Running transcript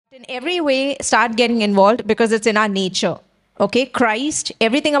In every way start getting involved because it's in our nature. Okay, Christ,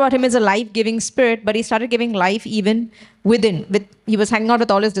 everything about him is a life-giving spirit, but he started giving life even within. With he was hanging out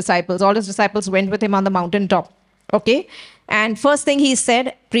with all his disciples. All his disciples went with him on the mountaintop. Okay, and first thing he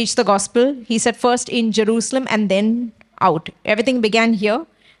said, preach the gospel. He said first in Jerusalem and then out. Everything began here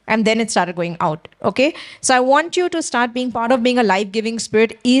and then it started going out. Okay, so I want you to start being part of being a life-giving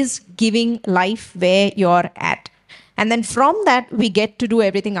spirit is giving life where you're at. And then from that, we get to do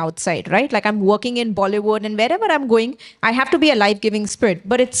everything outside, right? Like I'm working in Bollywood and wherever I'm going, I have to be a life giving spirit.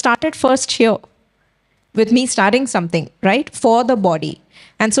 But it started first here with me starting something, right? For the body.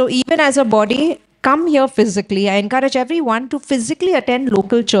 And so, even as a body, come here physically. I encourage everyone to physically attend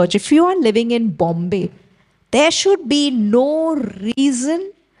local church. If you are living in Bombay, there should be no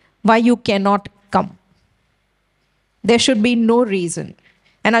reason why you cannot come. There should be no reason.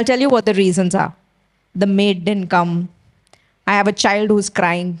 And I'll tell you what the reasons are. The maid didn't come. I have a child who's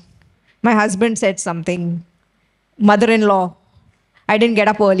crying. My husband said something. Mother in law. I didn't get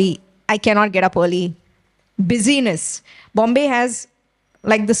up early. I cannot get up early. Busyness. Bombay has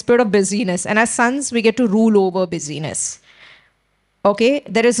like the spirit of busyness. And as sons, we get to rule over busyness. Okay?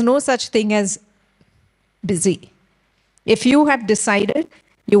 There is no such thing as busy. If you have decided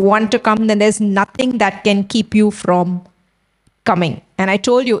you want to come, then there's nothing that can keep you from coming. And I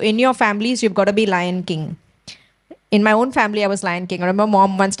told you, in your families, you've got to be Lion King. In my own family, I was Lion King. I remember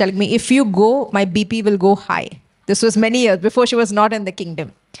mom once telling me, if you go, my BP will go high. This was many years before she was not in the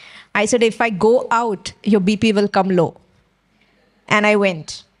kingdom. I said, if I go out, your BP will come low. And I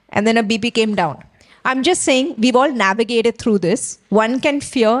went. And then a BP came down. I'm just saying, we've all navigated through this. One can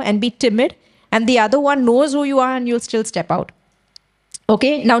fear and be timid, and the other one knows who you are and you'll still step out.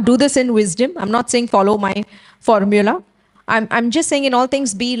 Okay, now do this in wisdom. I'm not saying follow my formula. I'm just saying in all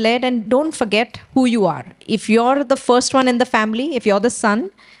things be led and don't forget who you are. If you're the first one in the family, if you're the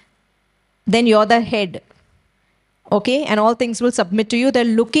son, then you're the head. Okay, and all things will submit to you. They're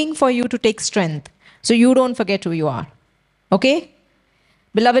looking for you to take strength. So you don't forget who you are. Okay?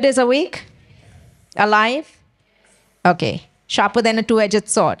 Beloved is awake? Alive? Okay. Sharper than a two-edged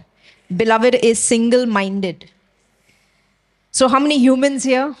sword. Beloved is single-minded. So how many humans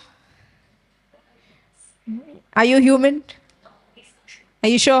here? Are you human? Are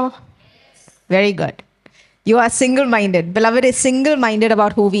you sure? Very good. You are single-minded. Beloved is single-minded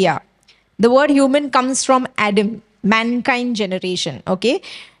about who we are. The word human comes from Adam, mankind generation, okay?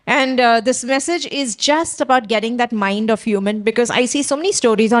 And this message is just about getting that mind of human because I see so many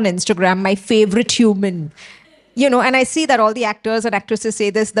stories on Instagram, my favorite human. You know, and I see that all the actors and actresses say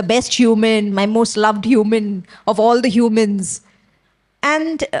this, the best human, my most loved human of all the humans.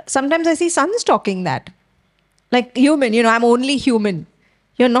 And sometimes I see sons talking that. Like human, you know, I'm only human.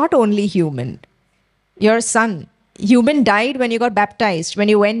 You're not only human. You're a son. Human died when you got baptized, when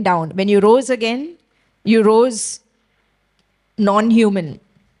you went down. When you rose again, you rose non-human.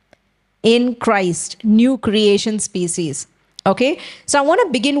 In Christ, new creation species. Okay? So I want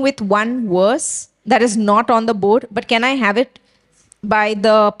to begin with one verse that is not on the board, but can I have it by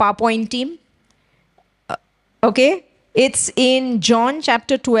the PowerPoint team? Okay? It's in John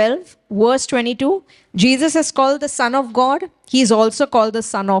chapter 12, verse 22. Jesus is called the Son of God. He's also called the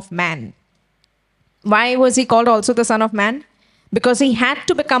Son of Man. Why was he called also the Son of Man? Because he had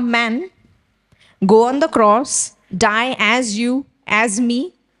to become man, go on the cross, die as you, as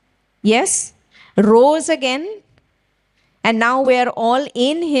me. Yes? Rose again. And now we're all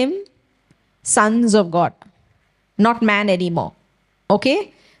in him, sons of God. Not man anymore.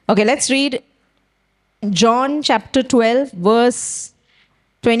 Okay? Okay, let's read John chapter 12, verse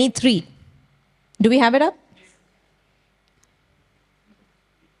 23. Do we have it up?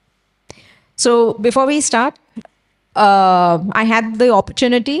 So before we start, I had the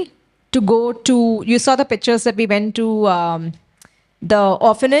opportunity to go to, you saw the pictures that we went to the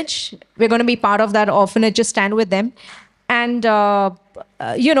orphanage. We're going to be part of that orphanage, just stand with them. And,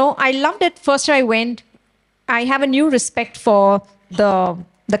 you know, I loved it. First I went, I have a new respect for the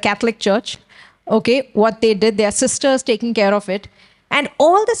Catholic Church. Okay, what they did, their sisters taking care of it. And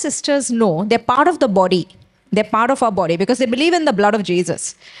all the sisters know they're part of the body. They're part of our body because they believe in the blood of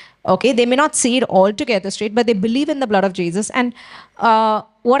Jesus. Okay, they may not see it all together straight, but they believe in the blood of Jesus. And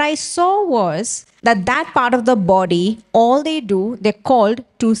what I saw was that part of the body, all they do, they're called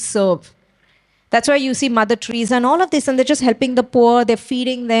to serve. That's why you see Mother Teresa and all of this, and they're just helping the poor, they're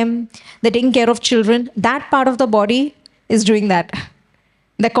feeding them, they're taking care of children. That part of the body is doing that.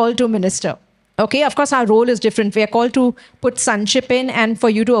 They're called to minister. Okay, of course, our role is different. We are called to put sonship in and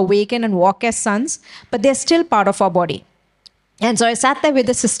for you to awaken and walk as sons, but they're still part of our body. And so I sat there with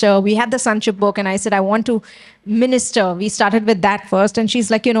the sister. We had the sonship book, and I said, I want to minister. We started with that first. And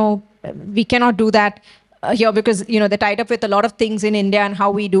she's like, we cannot do that here because, they're tied up with a lot of things in India and how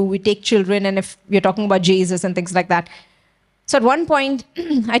we do. We take children, and if we're talking about Jesus and things like that. So at one point,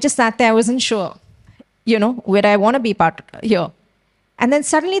 I just sat there. I wasn't sure, where I want to be part here. And then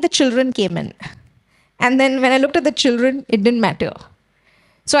suddenly the children came in. And then when I looked at the children, it didn't matter.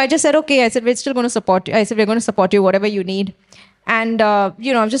 So I just said, okay. I said, we're still going to support you. I said, we're going to support you, whatever you need. And,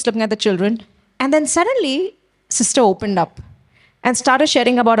 I'm just looking at the children. And then suddenly, sister opened up and started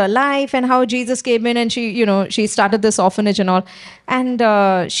sharing about her life and how Jesus came in and she started this orphanage and all.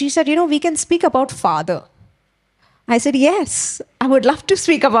 And she said, we can speak about Father. I said, yes, I would love to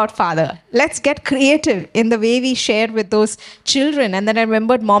speak about Father. Let's get creative in the way we share with those children. And then I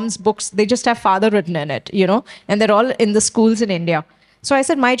remembered mom's books. They just have Father written in it, and they're all in the schools in India. So I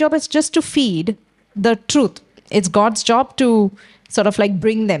said, my job is just to feed the truth. It's God's job to sort of like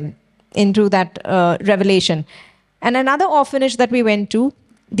bring them into that revelation. And another orphanage that we went to,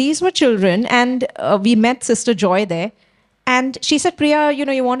 these were children, and we met Sister Joy there. And she said, Priya,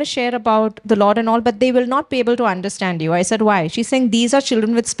 you want to share about the Lord and all, but they will not be able to understand you. I said, why? She's saying, these are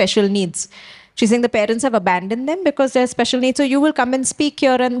children with special needs. She's saying the parents have abandoned them because they have special needs. So you will come and speak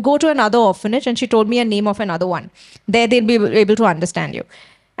here and go to another orphanage. And she told me a name of another one. There they'll be able to understand you.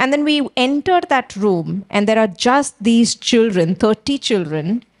 And then we entered that room, and there are just these children, 30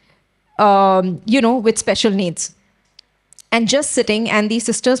 children, with special needs. And just sitting, and these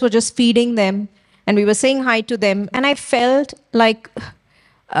sisters were just feeding them, and we were saying hi to them. And I felt like,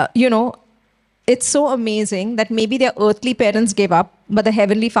 it's so amazing that maybe their earthly parents gave up, but the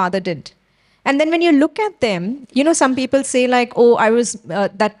Heavenly Father didn't. And then when you look at them, some people say like, oh, I was,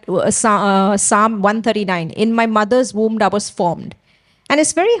 Psalm 139, in my mother's womb I was formed. And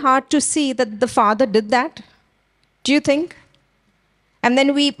it's very hard to see that the Father did that. Do you think? And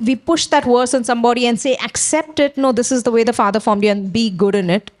then we push that verse on somebody and say, accept it. No, this is the way the Father formed you and be good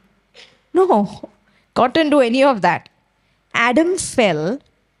in it. No, God didn't do any of that. Adam fell.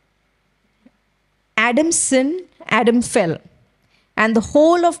 Adam sinned. Adam fell. And the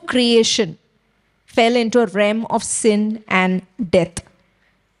whole of creation fell into a realm of sin and death.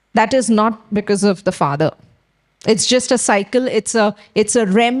 That is not because of the Father. It's just a cycle. It's a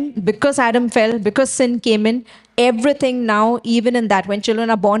realm. Because Adam fell, because sin came in, everything now, even in that, when children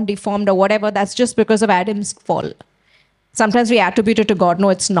are born deformed or whatever, that's just because of Adam's fall. Sometimes we attribute it to God. No,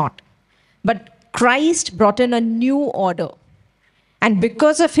 it's not. But Christ brought in a new order. And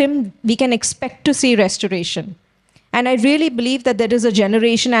because of him, we can expect to see restoration. And I really believe that there is a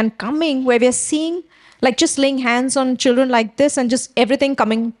generation and coming where we're seeing, like just laying hands on children like this and just everything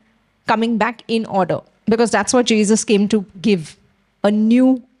coming back in order. Because that's what Jesus came to give, a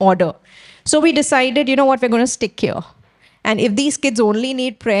new order. So we decided, we're going to stick here. And if these kids only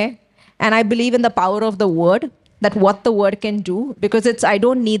need prayer, and I believe in the power of the word, that what the word can do, because I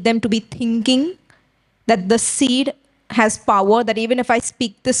don't need them to be thinking that the seed has power, that even if I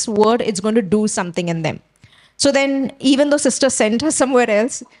speak this word, it's going to do something in them. So then, even though sister sent her somewhere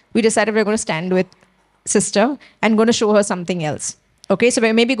else, we decided we're going to stand with sister and going to show her something else. Okay, so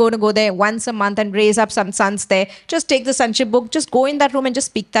we're maybe going to go there once a month and raise up some sons there. Just take the sonship book, just go in that room and just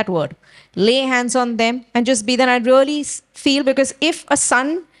speak that word. Lay hands on them and just be there. I really feel, because if a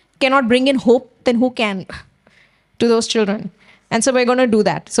son cannot bring in hope, then who can to those children? And so we're going to do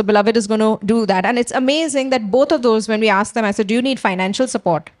that. So Beloved is going to do that. And it's amazing that both of those, when we asked them, I said, do you need financial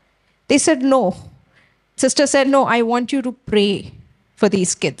support? They said, no. Sister said, no, I want you to pray for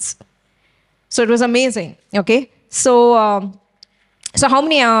these kids. So it was amazing. Okay, so how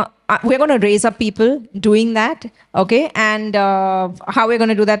many we're going to raise up people doing that, okay? And how we're going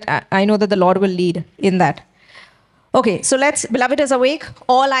to do that, I know that the Lord will lead in that. Okay, so Beloved is awake,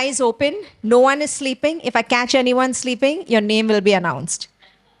 all eyes open, no one is sleeping. If I catch anyone sleeping, your name will be announced,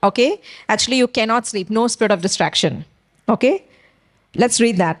 okay? Actually, you cannot sleep, no spirit of distraction, okay? Let's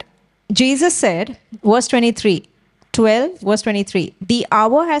read that. Jesus said, verse 23, 12, verse 23, the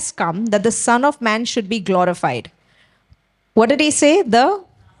hour has come that the Son of Man should be glorified. What did he say? The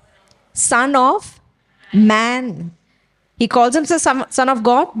Son of Man. He calls himself Son of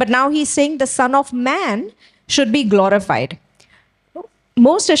God, but now he's saying the Son of Man should be glorified.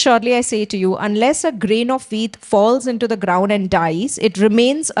 Most assuredly, I say to you, unless a grain of wheat falls into the ground and dies, it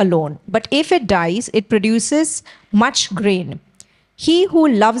remains alone. But if it dies, it produces much grain. He who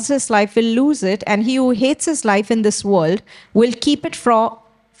loves his life will lose it, and he who hates his life in this world will keep it for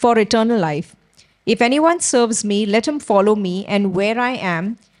eternal life. If anyone serves me, let him follow me, and where I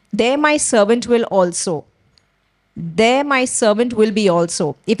am, there my servant will also. There my servant will be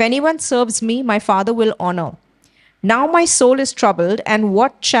also. If anyone serves me, my Father will honor. Now my soul is troubled, and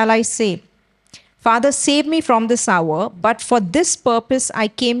what shall I say? Father, save me from this hour, but for this purpose I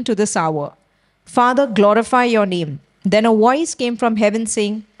came to this hour. Father, glorify your name. Then a voice came from heaven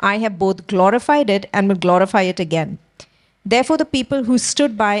saying, I have both glorified it and will glorify it again. Therefore, the people who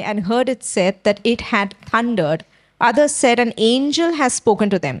stood by and heard it said that it had thundered. Others said, an angel has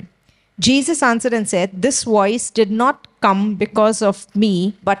spoken to them. Jesus answered and said, this voice did not come because of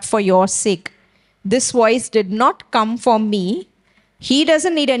me, but for your sake. This voice did not come for me. He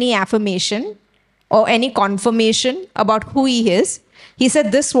doesn't need any affirmation or any confirmation about who he is. He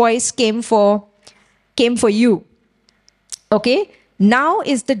said, this voice came for you. Okay? Now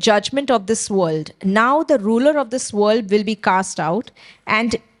is the judgment of this world. Now the ruler of this world will be cast out.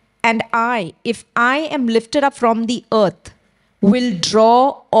 And I, if I am lifted up from the earth, will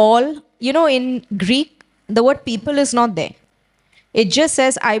draw all. You know, in Greek, the word people is not there. It just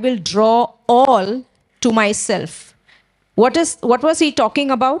says, I will draw all to myself. What was he talking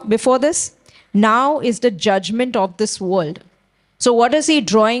about before this? Now is the judgment of this world. So what is he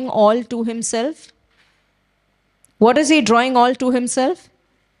drawing all to himself? What is he drawing all to himself?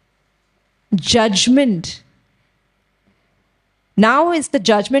 Judgment. Now is the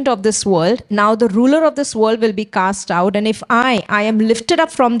judgment of this world. Now the ruler of this world will be cast out. And if I am lifted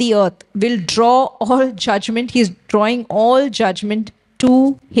up from the earth, will draw all judgment. He's drawing all judgment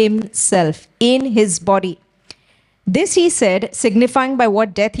to himself in his body. This he said, signifying by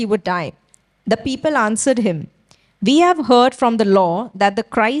what death he would die. The people answered him, we have heard from the law that the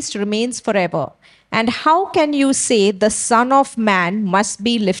Christ remains forever. And how can you say the Son of Man must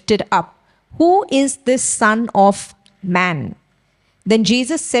be lifted up? Who is this Son of Man? Then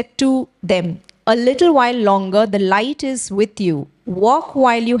Jesus said to them, a little while longer the light is with you. Walk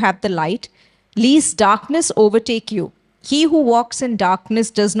while you have the light, lest darkness overtake you. He who walks in darkness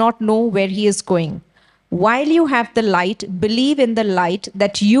does not know where he is going. While you have the light, believe in the light,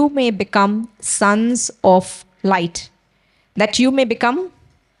 that you may become sons of light. That you may become,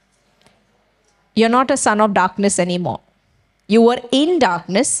 you're not a son of darkness anymore. You were in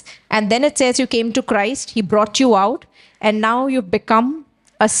darkness, and then it says you came to Christ, he brought you out, and now you've become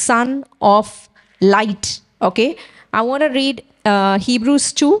a son of light. Okay? I want to read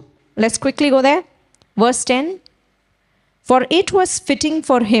Hebrews 2. Let's quickly go there. Verse 10. For it was fitting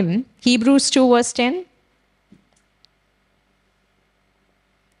for him, Hebrews 2 verse 10.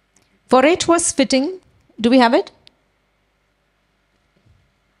 For it was fitting, do we have it?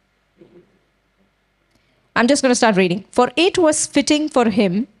 I'm just going to start reading. For it was fitting for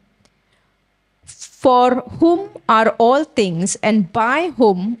him, for whom are all things, and by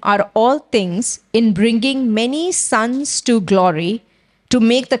whom are all things, in bringing many sons to glory, to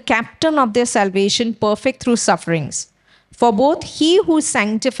make the captain of their salvation perfect through sufferings. For both he who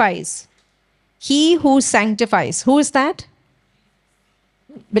sanctifies, who is that?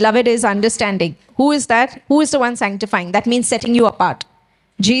 Beloved, is understanding. Who is that? Who is the one sanctifying? That means setting you apart.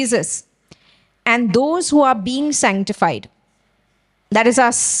 Jesus. And those who are being sanctified, that is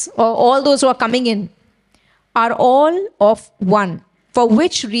us, or all those who are coming in, are all of one. For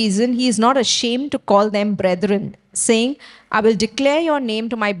which reason he is not ashamed to call them brethren, saying, I will declare your name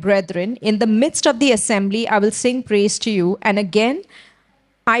to my brethren. In the midst of the assembly, I will sing praise to you. And again,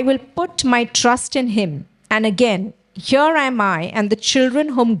 I will put my trust in him. And again, here am I and the children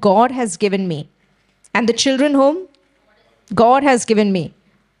whom God has given me. And the children whom God has given me.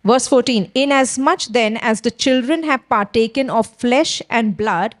 Verse 14, inasmuch then as the children have partaken of flesh and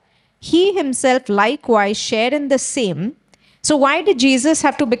blood, he himself likewise shared in the same. So why did Jesus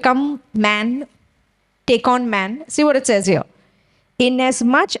have to become man, take on man? See what it says here.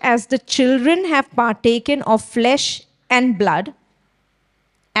 Inasmuch as the children have partaken of flesh and blood,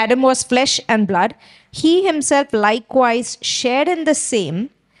 Adam was flesh and blood, he himself likewise shared in the same,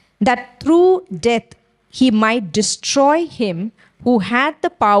 that through death he might destroy him who had the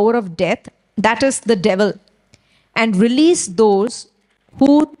power of death, that is the devil, and release those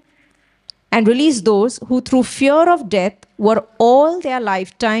who through fear of death were all their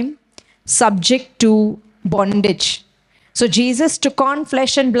lifetime subject to bondage. So Jesus took on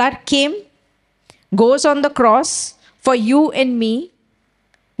flesh and blood, came, goes on the cross for you and me,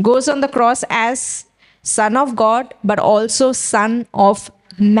 goes on the cross as Son of God, but also Son of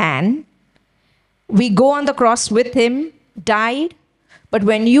Man. We go on the cross with him, died, but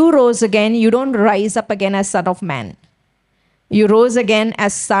when you rose again, you don't rise up again as Son of Man. You rose again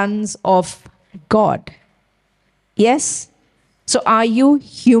as sons of God. Yes? So are you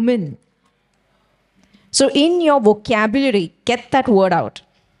human? So in your vocabulary, get that word out.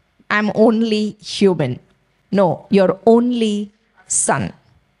 I'm only human. No, you're only son.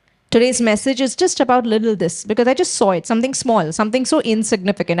 Today's message is just about little this because I just saw it, something small, something so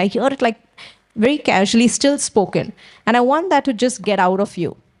insignificant. I hear it like very casually, still spoken. And I want that to just get out of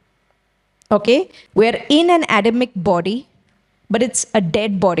you. Okay? We're in an Adamic body, but it's a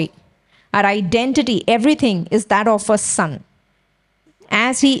dead body. Our identity, everything is that of a son.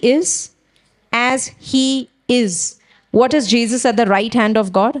 As he is, as he is. What is Jesus at the right hand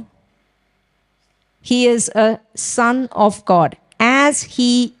of God? He is a son of God. As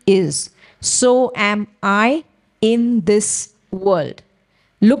he is, so am I in this world.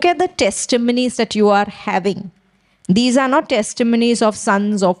 Look at the testimonies that you are having. These are not testimonies of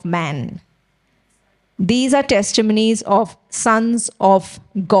sons of man. These are testimonies of sons of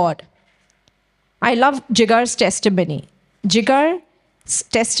God. I love Jigar's testimony. Jigar's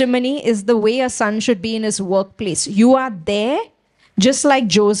testimony is the way a son should be in his workplace. You are there, just like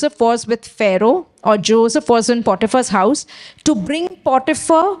Joseph was with Pharaoh or Joseph was in Potiphar's house, to bring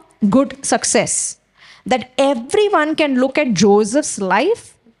Potiphar good success. That everyone can look at Joseph's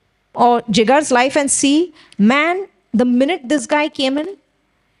life or Jigar's life and see, man, the minute this guy came in,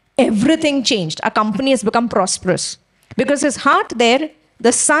 everything changed. Our company has become prosperous. Because his heart there,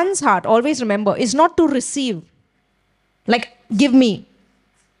 the son's heart, always remember, is not to receive. Like, give me.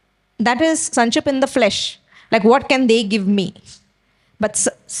 That is sonship in the flesh. Like, what can they give me? But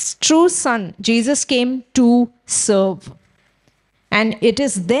true son, Jesus came to serve. And it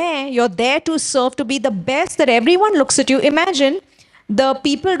is there, you're there to serve, to be the best that everyone looks at you. Imagine the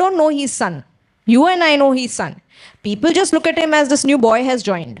people don't know he's son. You and I know he's son. People just look at him as this new boy has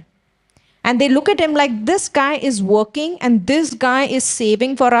joined. And they look at him like this guy is working and this guy is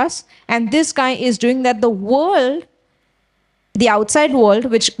saving for us and this guy is doing that. The world, the outside world,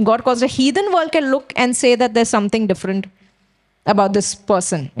 which God calls a heathen world, can look and say that there's something different about this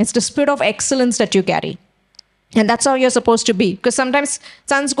person. It's the spirit of excellence that you carry. And that's how you're supposed to be. Because sometimes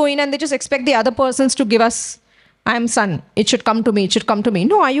sons go in and they just expect the other persons to give us, I'm son, it should come to me, it should come to me.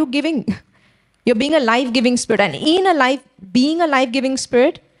 No, are you giving? You're being a life-giving spirit. And being a life-giving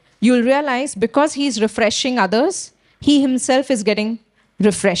spirit, you'll realize because he's refreshing others, he himself is getting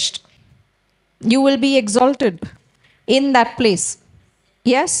refreshed. You will be exalted in that place.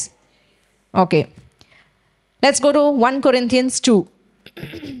 Yes? Okay. Let's go to 1 Corinthians 2.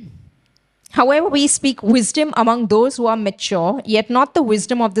 However, we speak wisdom among those who are mature, yet not the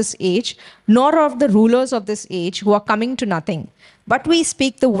wisdom of this age, nor of the rulers of this age who are coming to nothing. But we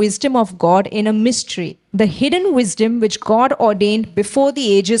speak the wisdom of God in a mystery, the hidden wisdom which God ordained before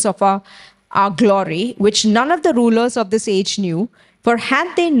the ages of our glory, which none of the rulers of this age knew. For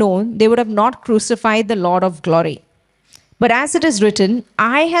had they known, they would have not crucified the Lord of glory. But as it is written,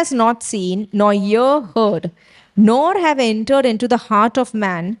 eye has not seen, nor ear heard, nor have entered into the heart of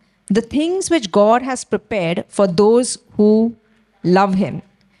man the things which God has prepared for those who love him.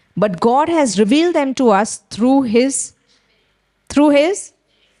 But God has revealed them to us through his.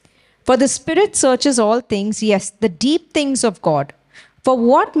 For the Spirit searches all things, yes, the deep things of God. For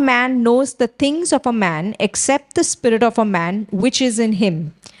what man knows the things of a man except the spirit of a man which is in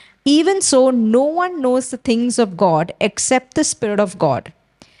him? Even so, no one knows the things of God except the Spirit of God.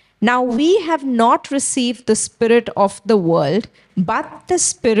 Now we have not received the spirit of the world, but the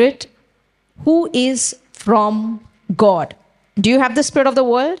Spirit who is from God. Do you have the spirit of the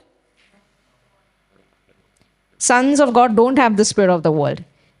world? Sons of God don't have the spirit of the world.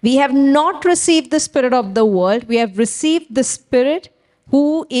 We have not received the spirit of the world. We have received the Spirit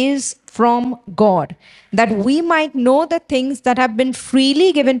who is from God, that we might know the things that have been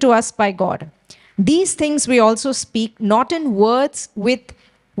freely given to us by God. These things we also speak, not in words with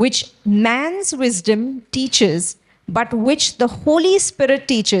which man's wisdom teaches, but which the Holy Spirit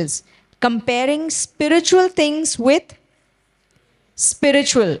teaches, comparing spiritual things with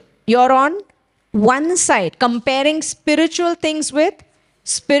spiritual. You're on one side, comparing spiritual things with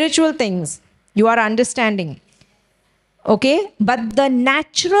spiritual things. You are understanding. Okay? But the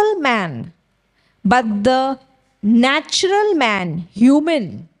natural man,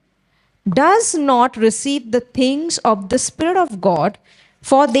 human, does not receive the things of the Spirit of God,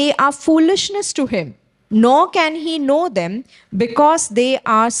 for they are foolishness to him, nor can he know them because they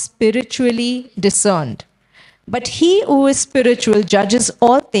are spiritually discerned. But he who is spiritual judges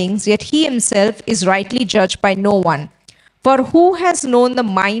all things, yet he himself is rightly judged by no one. For who has known the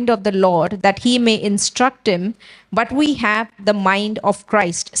mind of the Lord that he may instruct him? But we have the mind of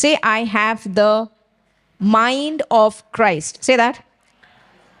Christ. Say, I have the mind of Christ. Say that.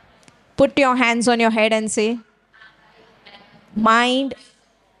 Put your hands on your head and say, mind,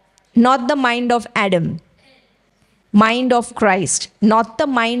 not the mind of Adam. Mind of Christ, not the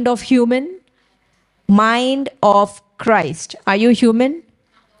mind of human. Mind of Christ. Are you human?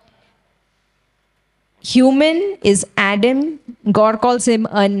 Human is Adam. God calls him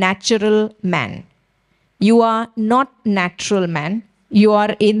a natural man. You are not natural man. You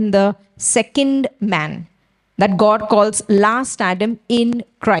are in the second man that God calls last Adam in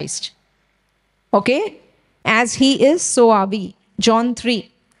Christ. Okay? As he is, so are we. John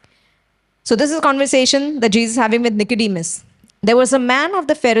 3. So this is a conversation that Jesus is having with Nicodemus. There was a man of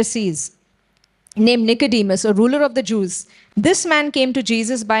the Pharisees named Nicodemus, a ruler of the Jews. This man came to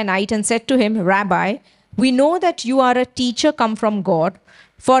Jesus by night and said to him, Rabbi, we know that you are a teacher come from God,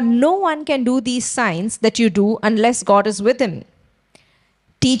 for no one can do these signs that you do unless God is with him.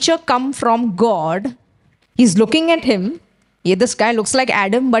 Teacher come from God. He's looking at him. Yeah, this guy looks like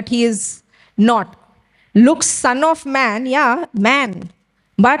Adam, but he is not. Looks son of man, yeah, man,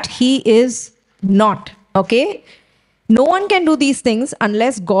 but he is not. Okay? No one can do these things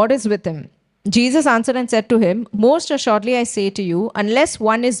unless God is with him. Jesus answered and said to him, most assuredly I say to you, unless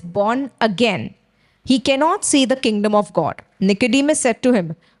one is born again, he cannot see the kingdom of God. Nicodemus said to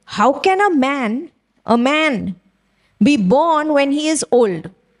him, how can a man, be born when he is old?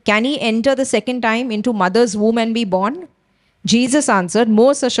 Can he enter the second time into mother's womb and be born? Jesus answered,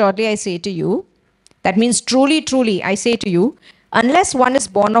 most assuredly I say to you, that means truly, truly, I say to you, unless one is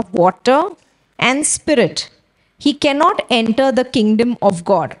born of water and spirit, he cannot enter the kingdom of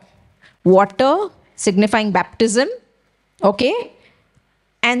God. Water signifying baptism, okay?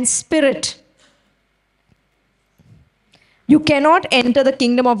 And spirit. You cannot enter the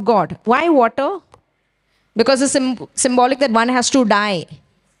kingdom of God. Why water? Because it's symbolic that one has to die.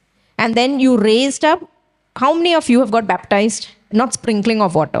 And then you raised up. How many of you have got baptized? Not sprinkling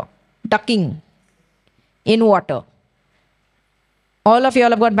of water, ducking in water. All of you all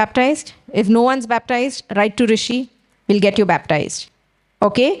have got baptized. If no one's baptized, write to Rishi. We'll get you baptized.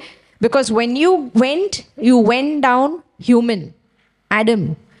 Okay? Because when you went down human,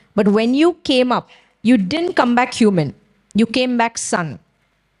 Adam. But when you came up, you didn't come back human. You came back son.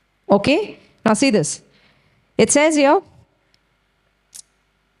 Okay? Now see this. It says here,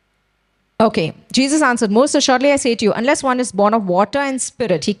 okay, Jesus answered, most assuredly I say to you, unless one is born of water and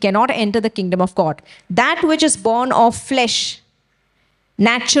spirit, he cannot enter the kingdom of God. That which is born of flesh,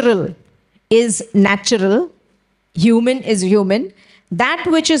 natural, is natural. Human is human. That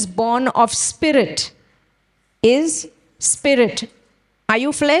which is born of spirit is spirit. Are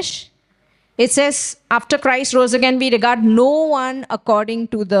you flesh? It says, after Christ rose again, we regard no one according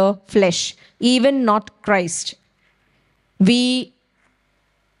to the flesh, even not Christ. We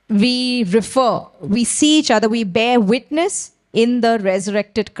refer, we see each other, we bear witness in the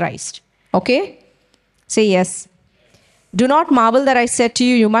resurrected Christ. Okay? Say yes. Do not marvel that I said to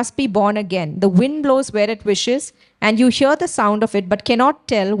you, you must be born again. The wind blows where it wishes, and you hear the sound of it, but cannot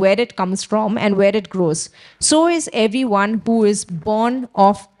tell where it comes from and where it grows. So is everyone who is born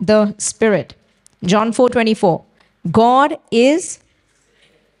of the Spirit. John 4:24. God is,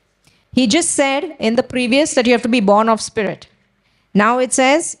 he just said in the previous that you have to be born of Spirit. Now it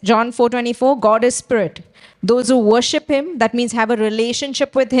says, John 4:24, God is Spirit. Those who worship him, that means have a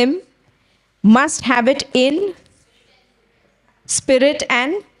relationship with him, must have it in spirit.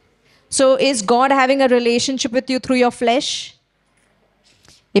 And so is God having a relationship with you through your flesh?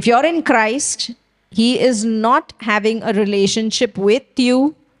 If you're in Christ, he is not having a relationship with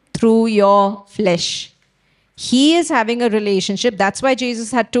you through your flesh. He is having a relationship. That's why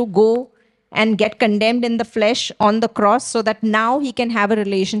Jesus had to go and get condemned in the flesh on the cross, so that now he can have a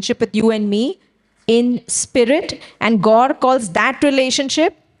relationship with you and me in spirit. And God calls that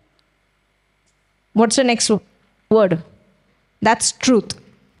relationship, what's the next word? That's truth.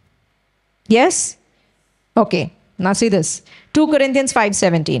 Yes? Okay. Now see this. 2 Corinthians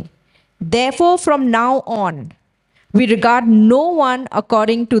 5:17. Therefore, from now on, we regard no one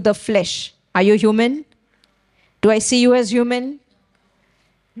according to the flesh. Are you human? Do I see you as human?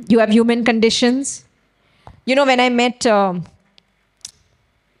 You have human conditions. You know, when I met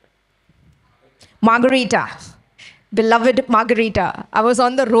Margarita, beloved Margarita, I was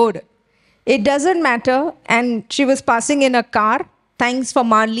on the road. It doesn't matter. And she was passing in a car. Thanks for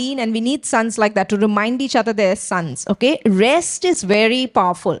Marlene. And we need sons like that to remind each other they're sons. Okay? Rest is very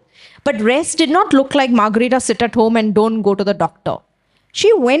powerful. But rest did not look like Margarita sit at home and don't go to the doctor.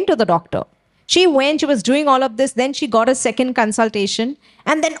 She went to the doctor. She was doing all of this. Then she got a second consultation.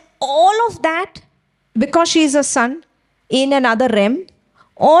 And then all of that, because she's a son in another realm,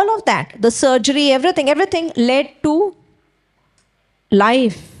 all of that, the surgery, everything led to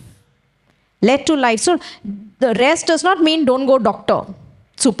life. Led to life. So the rest does not mean don't go doctor.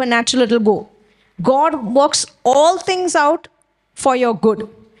 Supernatural, it'll go. God works all things out for your good.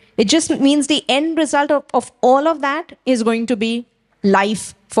 It just means the end result of all of that is going to be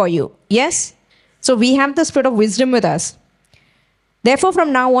life for you. Yes? So we have the spirit of wisdom with us. Therefore,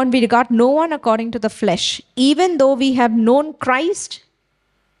 from now on, we regard no one according to the flesh. Even though we have known Christ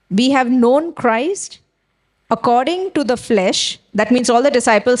according to the flesh. That means all the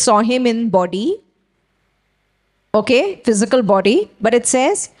disciples saw him in body, okay, physical body. But it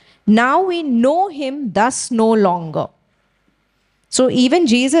says, now we know him thus no longer. So even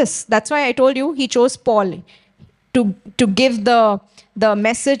Jesus, that's why I told you he chose Paul to give the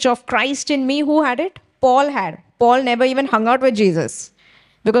message of Christ in me. Who had it? Paul had. Paul never even hung out with Jesus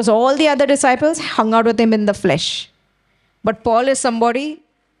because all the other disciples hung out with him in the flesh. But Paul is somebody,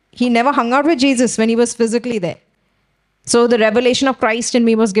 he never hung out with Jesus when he was physically there. So the revelation of Christ in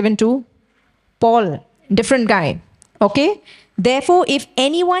me was given to Paul, different guy. Okay? Therefore, if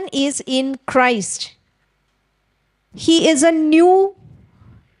anyone is in Christ, he is a new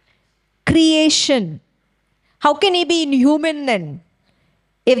creation. How can he be inhuman then?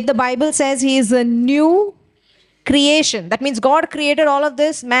 If the Bible says he is a new creation, that means God created all of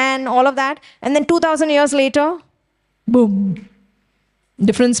this, man, all of that, and then 2,000 years later, boom,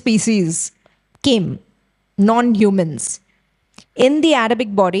 different species came, non-humans, in the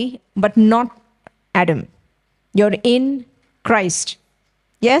Adamic body, but not Adam. You're in Christ.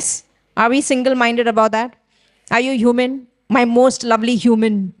 Yes? Are we single-minded about that? Are you human? My most lovely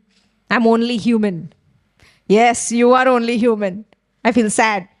human. I'm only human. Yes, you are only human. I feel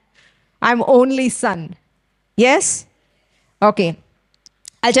sad. I'm only son. Yes? Okay.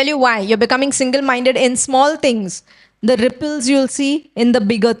 I'll tell you why. You're becoming single-minded in small things. The ripples you'll see in the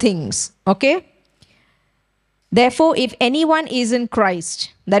bigger things. Okay? Therefore, if anyone is in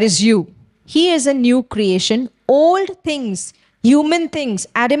Christ, that is you, he is a new creation. Old things, human things,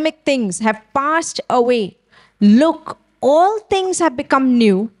 Adamic things have passed away. Look, all things have become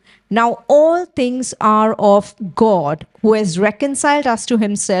new. Now all things are of God, who has reconciled us to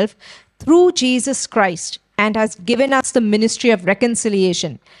himself through Jesus Christ and has given us the ministry of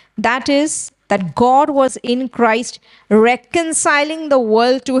reconciliation. That is, that God was in Christ reconciling the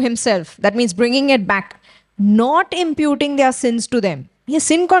world to himself. That means bringing it back, not imputing their sins to them. ये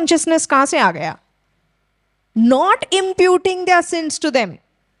sin consciousness कहाँ से आ गया? Not imputing their sins to them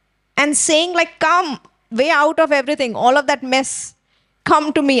and saying like, come, way out of everything, all of that mess.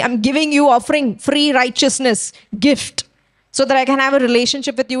 Come to me. I'm giving you offering, free righteousness, gift, so that I can have a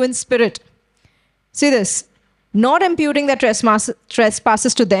relationship with you in spirit. See this. Not imputing their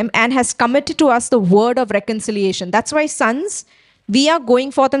trespasses to them, and has committed to us the word of reconciliation. That's why, sons, we are going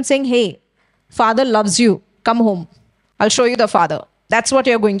forth and saying, hey, Father loves you. Come home. I'll show you the Father. That's what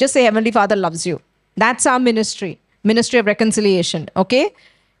you're going. Just say, Heavenly Father loves you. That's our ministry. Ministry of reconciliation. Okay?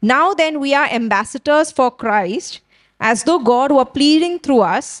 Now then, we are ambassadors for Christ, as though God were pleading through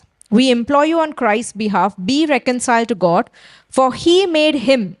us. We implore you on Christ's behalf, be reconciled to God, for he made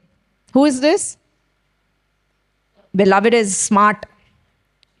him. Who is this? Beloved is smart.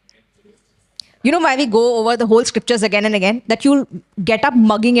 You know why we go over the whole scriptures again and again? That you'll get up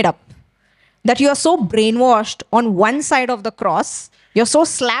mugging it up. That you are so brainwashed on one side of the cross. You're so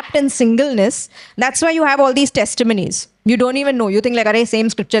slapped in singleness. That's why you have all these testimonies. You don't even know. You think like, arey, same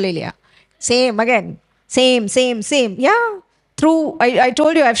scripture le liya. Same again. Same. Yeah. I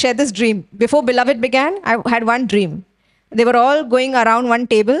told you, I've shared this dream. Before Beloved began, I had one dream. They were all going around one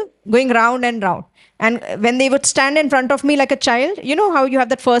table, going round and round. And when they would stand in front of me like a child, you know how you have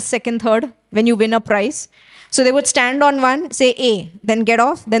that first, second, third when you win a prize? So they would stand on one, say A, then get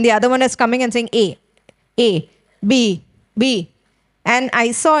off. Then the other one is coming and saying A, B. And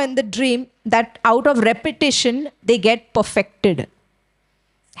I saw in the dream that out of repetition, they get perfected.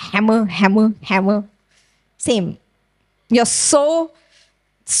 Hammer. Same. You're so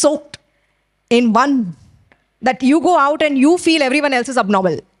soaked in one that you go out and you feel everyone else is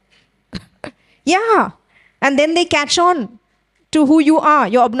abnormal. Yeah. And then they catch on to who you are,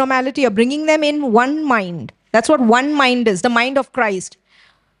 your abnormality. You're bringing them in one mind. That's what one mind is, the mind of Christ.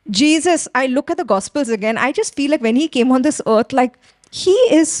 Jesus, I look at the Gospels again, I just feel like when he came on this earth, like he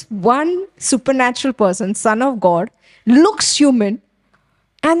is one supernatural person, Son of God, looks human,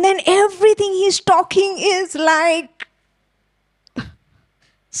 and then everything he's talking is like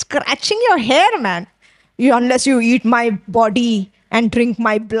scratching your hair, man. Unless you eat my body and drink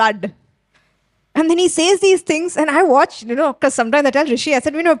my blood. And then he says these things, and I watch, because sometimes I tell Rishi, I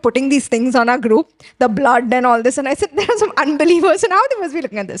said, we're putting these things on our group, the blood and all this. And I said, there are some unbelievers, and how they must be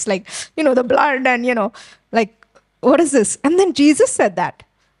looking at this? Like, the blood and, like, what is this? And then Jesus said that.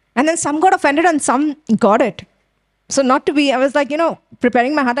 And then some got offended and some got it. So I was like,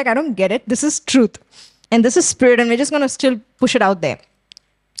 preparing my heart, like, I don't get it. This is truth. And this is spirit, and we're just going to still push it out there.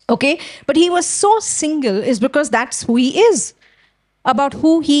 Okay? But he was so single is because that's who he is. about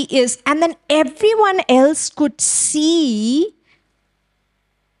who he is. And then everyone else could see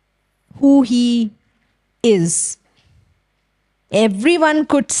who he is. Everyone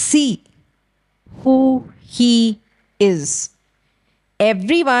could see who he is.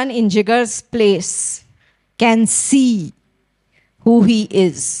 Everyone in Jigar's place can see who he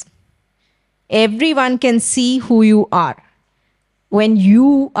is. Everyone can see who you are when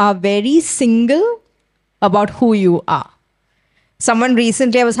you are very single about who you are. Someone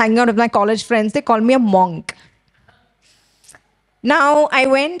recently, I was hanging out with my college friends, they called me a monk. Now, I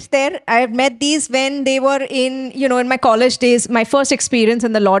went there. I had met these when they were in my college days, my first experience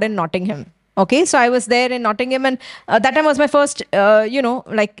in the Lord in Nottingham. Okay, so I was there in Nottingham, and that time was my first,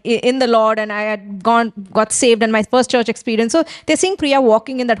 in the Lord, and I had got saved, and my first church experience. So they're seeing Priya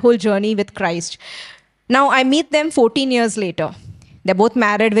walking in that whole journey with Christ. Now, I meet them 14 years later. They're both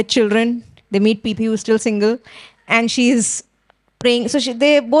married with children. They meet people who are still single, and she's praying. So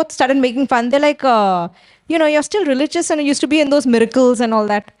they both started making fun. They're like, you're still religious and you used to be in those miracles and all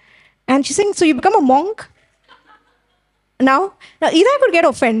that. And she's saying, so you become a monk now? Either I could get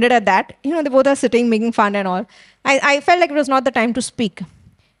offended at that. They both are sitting making fun and all. I felt like it was not the time to speak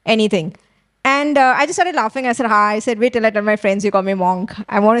anything. And I just started laughing. I said, hi. I said, wait till I tell my friends you call me monk.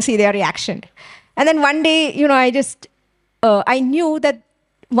 I want to see their reaction. And then one day, I knew that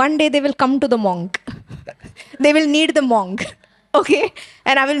one day they will come to the monk. They will need the monk. Okay?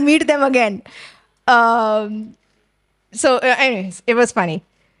 And I will meet them again. Anyways, it was funny.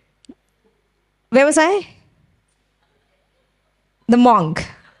 Where was I? The monk.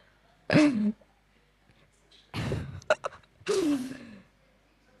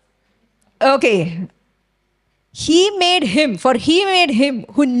 Okay. He made him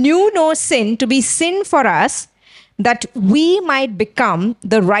who knew no sin to be sin for us, that we might become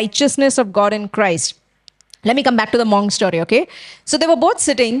the righteousness of God in Christ. Let me come back to the monk story, okay? So they were both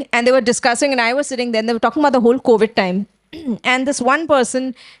sitting and they were discussing, and I was sitting there, and they were talking about the whole COVID time. And this one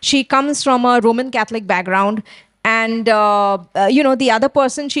person, she comes from a Roman Catholic background, and the other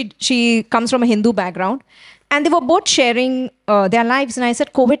person, she comes from a Hindu background. And they were both sharing their lives. And I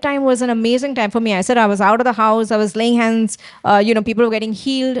said, COVID time was an amazing time for me. I said, I was out of the house. I was laying hands. People were getting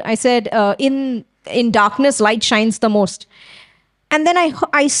healed. I said, in darkness, light shines the most. And then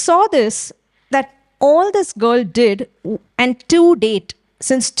I saw this, that all this girl did, and to date,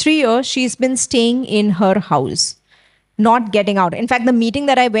 since 3 years, she's been staying in her house, not getting out. In fact, the meeting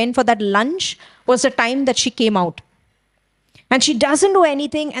that I went for, that lunch, was the time that she came out. And she doesn't do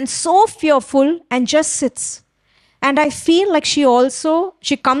anything, and so fearful, and just sits. And I feel like she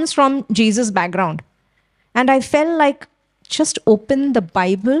comes from Jesus' background. And I felt like, just open the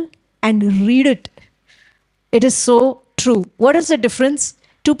Bible and read it. It is so true. What is the difference?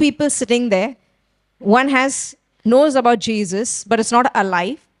 Two people sitting there. One knows about Jesus, but it's not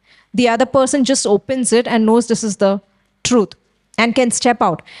alive. The other person just opens it and knows this is the truth and can step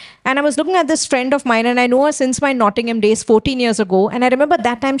out. And I was looking at this friend of mine, and I know her since my Nottingham days 14 years ago. And I remember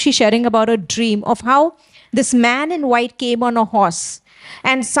that time she sharing about a dream of how this man in white came on a horse,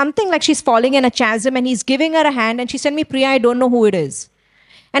 and something like she's falling in a chasm, and he's giving her a hand, and she said me, Priya, I don't know who it is.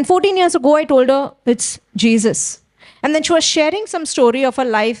 And 14 years ago, I told her, it's Jesus. And then she was sharing some story of her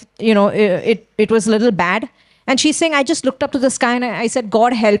life. It was a little bad. And she's saying, I just looked up to the sky and I said,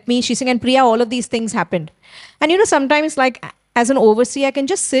 God help me. She's saying, and Priya, all of these things happened. And sometimes, like, as an overseer, I can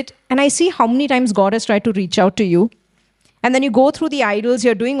just sit and I see how many times God has tried to reach out to you. And then you go through the idols,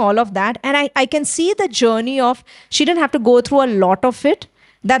 you're doing all of that. And I can see the journey of, she didn't have to go through a lot of it,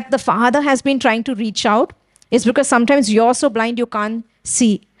 that the Father has been trying to reach out. It's because sometimes you're so blind you can't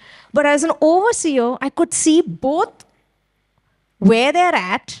see. But as an overseer, I could see both where they're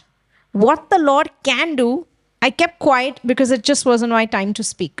at, what the Lord can do. I kept quiet because it just wasn't my time to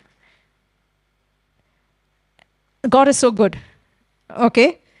speak. God is so good.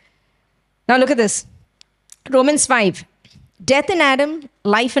 Okay? Now look at this. Romans 5. Death in Adam,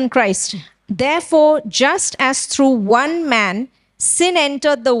 life in Christ. Therefore, just as through one man sin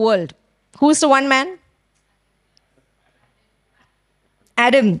entered the world. Who's the one man?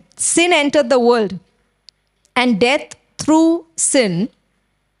 Adam. Sin entered the world. And death through sin.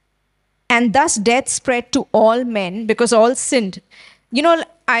 And thus death spread to all men because all sinned.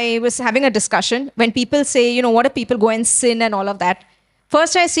 I was having a discussion when people say, what do people go and sin and all of that?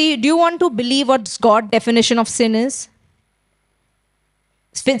 First I see, do you want to believe what God's definition of sin is?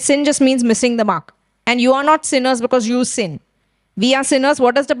 Sin just means missing the mark. And you are not sinners because you sin. We are sinners.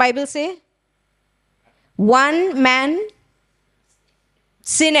 What does the Bible say? One man,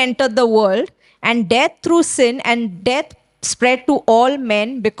 sin entered the world, and death through sin, and death spread to all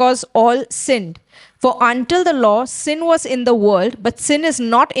men because all sinned. For until the law, sin was in the world, but sin is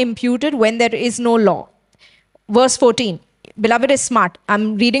not imputed when there is no law. Verse 14. Beloved is smart.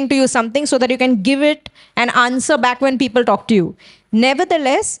 I'm reading to you something so that you can give it an answer back when people talk to you.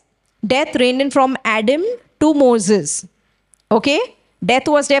 Nevertheless, death reigned in from Adam to Moses. Okay? Death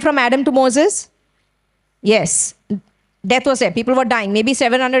was there from Adam to Moses? Yes. Death was there. People were dying. Maybe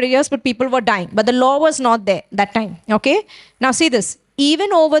 700 years, but people were dying. But the law was not there that time. Okay? Now see this.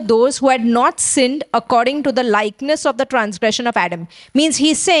 Even over those who had not sinned according to the likeness of the transgression of Adam. Means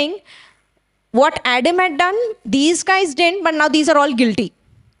he's saying, what Adam had done, these guys didn't, but now these are all guilty.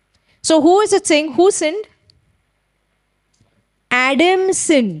 So who is it saying? Who sinned? Adam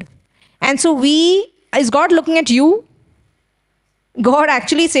sinned. And so is God looking at you? God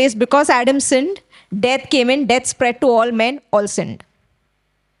actually says, because Adam sinned, death came in, death spread to all men, all sinned.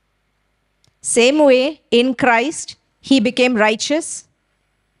 Same way, in Christ, he became righteous.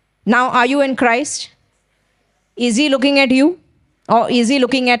 Now, are you in Christ? Is he looking at you? Or is he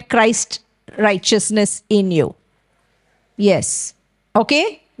looking at Christ's righteousness in you? Yes.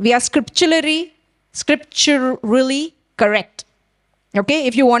 Okay? We are scripturally correct. Okay?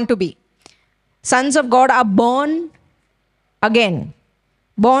 If you want to be. Sons of God are born again.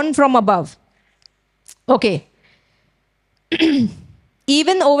 Born from above. Okay.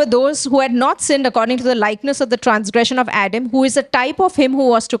 Even over those who had not sinned according to the likeness of the transgression of Adam, who is a type of him who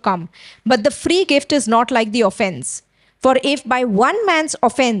was to come. But the free gift is not like the offense. For if by one man's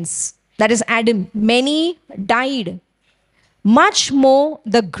offense, that is Adam, many died, much more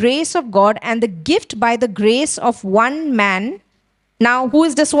the grace of God and the gift by the grace of one man. Now, who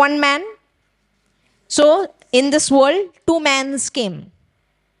is this one man? So, in this world, two mans came.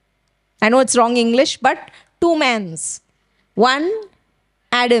 I know it's wrong English, but two mans. One,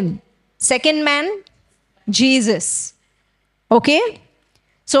 Adam. Second man, Jesus. Okay?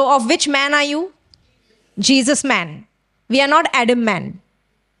 So, of which man are you? Jesus man. We are not Adam man.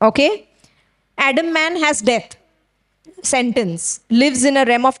 Okay? Adam man has death sentence, lives in a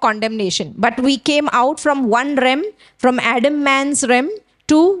realm of condemnation. But we came out from one realm, from Adam man's realm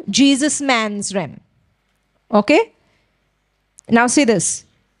to Jesus man's realm. Okay? Now see this.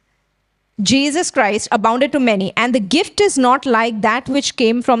 Jesus Christ abounded to many, and the gift is not like that which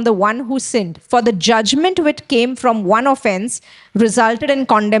came from the one who sinned. For the judgment which came from one offense resulted in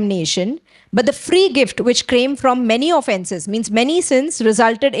condemnation, but the free gift which came from many offenses, means many sins,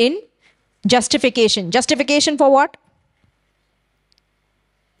 resulted in justification. Justification for what?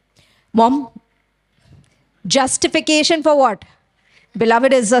 Mom? Justification for what?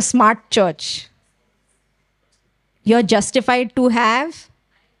 Beloved is a smart church. You're justified to have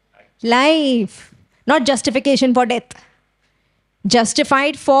life. Not justification for death.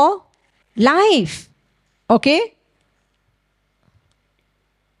 Justified for life. Okay?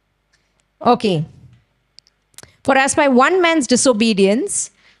 Okay. For as by one man's disobedience,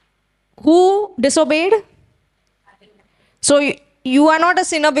 who disobeyed? So you are not a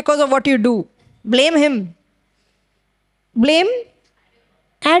sinner because of what you do. Blame him. Blame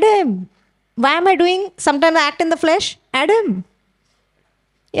Adam. Why am I doing sometimes I act in the flesh? Adam.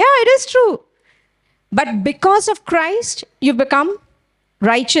 Yeah, it is true. But because of Christ, you become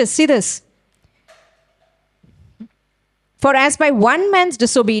righteous. See this. For as by one man's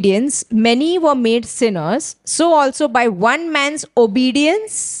disobedience, many were made sinners, so also by one man's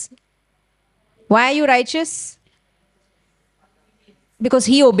obedience. Why are you righteous? Because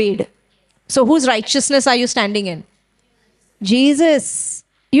he obeyed. So whose righteousness are you standing in? Jesus.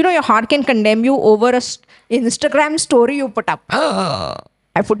 You know, your heart can condemn you over a Instagram story you put up.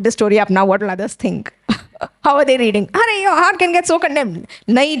 I put this story up now, what will others think? How are they reading? Hurry, your heart can get so condemned.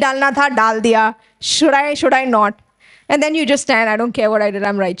 Nahi dalna tha, dal diya. Should I not? And then you just stand, I don't care what I did,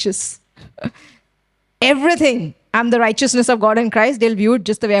 I'm righteous. Everything, I'm the righteousness of God in Christ, they'll view it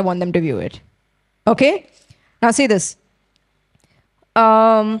just the way I want them to view it. Okay? Now see this.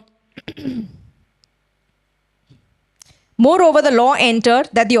 Moreover, the law entered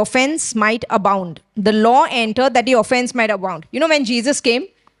that the offense might abound. The law entered that the offense might abound. You know, when Jesus came,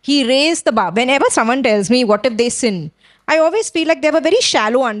 he raised the bar. Whenever someone tells me, what if they sin? I always feel like they have a very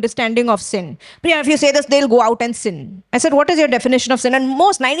shallow understanding of sin. But if you say this, they'll go out and sin. I said, what is your definition of sin? And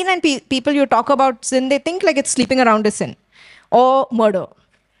most 99 people you talk about sin, they think like it's sleeping around is sin or murder.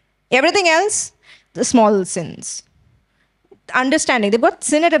 Everything else, the small sins. Understanding. They put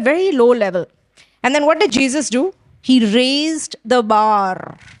sin at a very low level. And then what did Jesus do? He raised the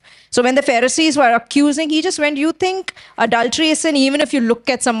bar. So when the Pharisees were accusing, he just went, you think adultery is sin, even if you look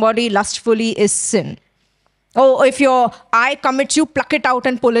at somebody lustfully is sin. Oh, if your eye commits you, pluck it out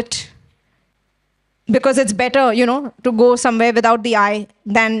and pull it. because it's better, to go somewhere without the eye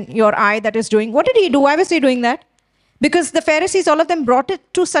than your eye that is doing. What did he do? Why was he doing that? Because the Pharisees, all of them brought it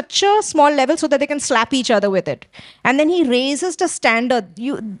to such a small level so that they can slap each other with it. And then he raises the standard.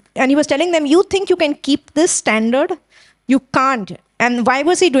 And he was telling them, you think you can keep this standard? You can't. And why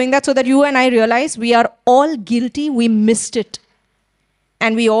was he doing that? So that you and I realize we are all guilty. We missed it.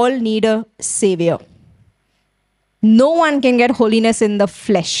 And we all need a savior. No one can get holiness in the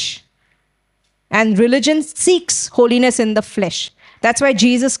flesh. And religion seeks holiness in the flesh. That's why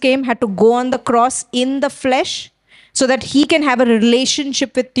Jesus came, had to go on the cross in the flesh, so that he can have a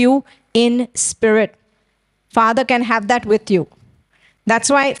relationship with you in spirit. Father can have that with you. That's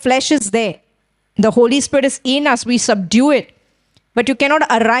why flesh is there. The Holy Spirit is in us. We subdue it. But you cannot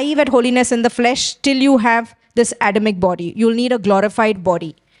arrive at holiness in the flesh till you have this Adamic body. You'll need a glorified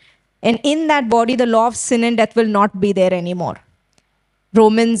body. And in that body, the law of sin and death will not be there anymore.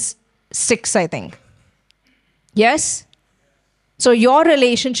 Romans 6, I think. Yes? So your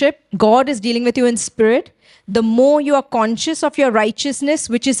relationship, God is dealing with you in spirit. The more you are conscious of your righteousness,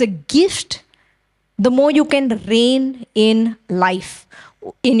 which is a gift, the more you can reign in life,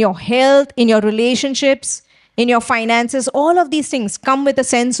 in your health, in your relationships, in your finances. All of these things come with a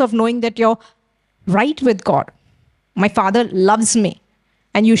sense of knowing that you're right with God. My Father loves me.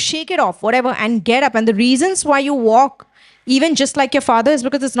 And you shake it off, whatever, and get up. And the reasons why you walk, even just like your Father, is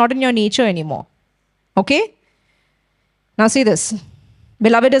because it's not in your nature anymore. Okay? Now see this.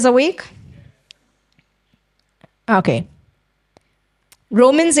 Beloved is awake. Okay.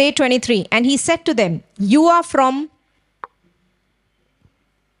 Romans 8:23. And he said to them, you are from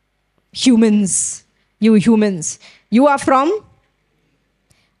humans. You humans. You are from.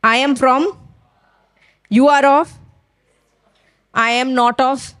 I am from. You are of. I am not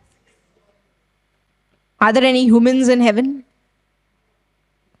of. Are there any humans in heaven?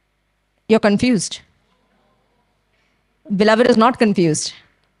 You're confused. Beloved is not confused.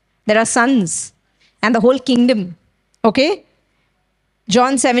 There are sons and the whole kingdom. Okay?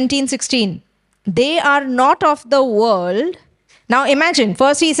 John 17:16. They are not of the world. Now imagine,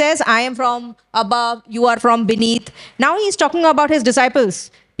 first he says, I am from above, you are from beneath. Now he's talking about his disciples,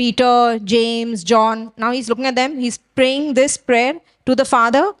 Peter, James, John. Now he's looking at them. He's praying this prayer to the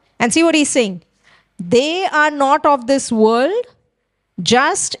Father. And see what he's saying. They are not of this world,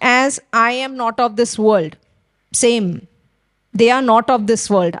 just as I am not of this world. Same. They are not of this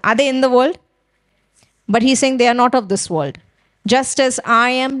world. Are they in the world? But he's saying they are not of this world. Just as I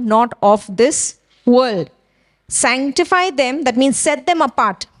am not of this world. Sanctify them, that means set them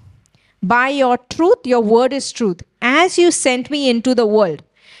apart. By your truth, your word is truth. As you sent me into the world.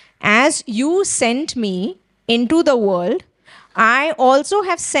 As you sent me into the world, I also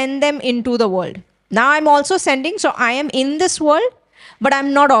have sent them into the world. Now I'm also sending, so I am in this world, but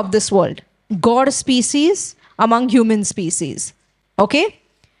I'm not of this world. God species among human species. Okay?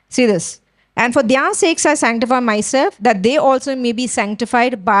 See this. And for their sakes I sanctify myself, that they also may be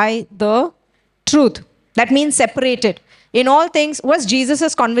sanctified by the truth. That means separated. In all things, was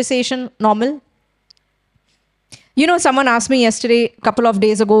Jesus' conversation normal? Someone asked me yesterday, a couple of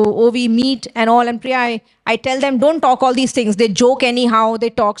days ago, we meet and all, and Priya, I tell them, don't talk all these things. They joke anyhow, they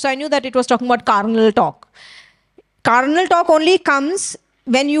talk. So I knew that it was talking about carnal talk. Carnal talk only comes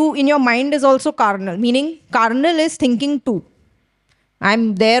when in your mind is also carnal, meaning carnal is thinking too.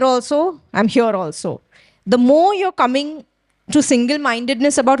 I'm there also, I'm here also. The more you're coming to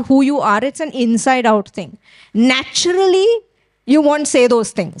single-mindedness about who you are, it's an inside-out thing. Naturally, you won't say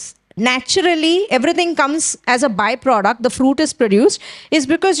those things. Naturally, everything comes as a byproduct, the fruit is produced, is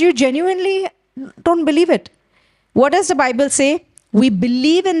because you genuinely don't believe it. What does the Bible say? We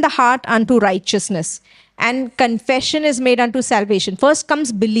believe in the heart unto righteousness, and confession is made unto salvation. First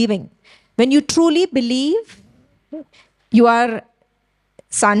comes believing. When you truly believe you are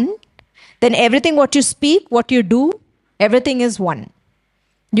son, then everything what you speak, what you do, everything is one.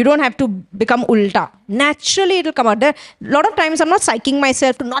 You don't have to become ulta. Naturally, it will come out. There, a lot of times, I'm not psyching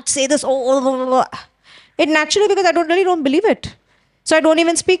myself to not say this. It naturally, because I really don't believe it. So I don't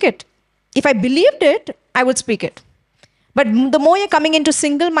even speak it. If I believed it, I would speak it. But the more you're coming into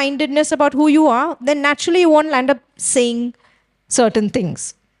single-mindedness about who you are, then naturally you won't end up saying certain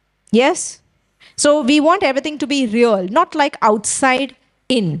things. Yes? So we want everything to be real, not like outside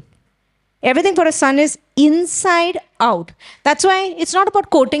in. Everything for a son is inside out. That's why it's not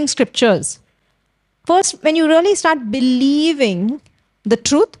about quoting scriptures. First, when you really start believing the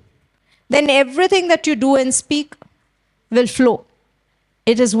truth, then everything that you do and speak will flow.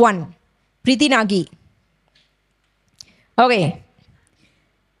 It is one. Preeti Nagi. Okay.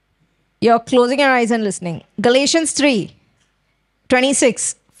 You're closing your eyes and listening. Galatians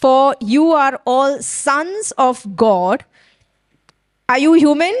 3:26. For you are all sons of God. Are you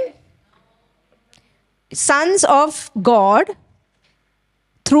human? Sons of God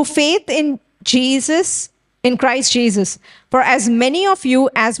through faith in Jesus, in Christ Jesus. For as many of you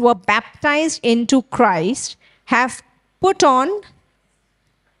as were baptized into Christ have put on,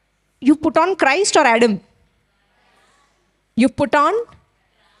 you put on Christ or Adam? You put on.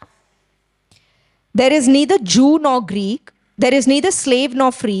 There is neither Jew nor Greek. There is neither slave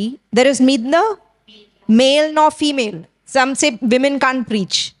nor free. There is neither male nor female. Some say women can't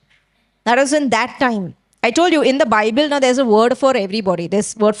preach. That was in that time. I told you in the Bible now there's a word for everybody.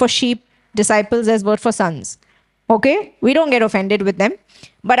 There's word for sheep, disciples, there's word for sons. Okay? We don't get offended with them.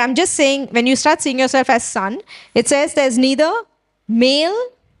 But I'm just saying when you start seeing yourself as son, it says there's neither male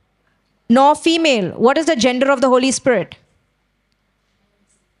nor female. What is the gender of the Holy Spirit?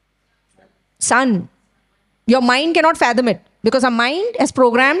 Son. Your mind cannot fathom it because our mind has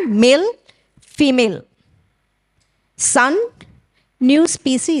programmed male, female. Son, new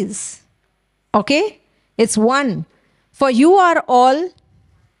species. Okay? It's one. For you are all,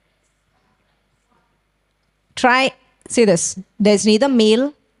 say this, there's neither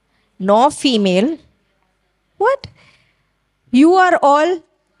male nor female. What? You are all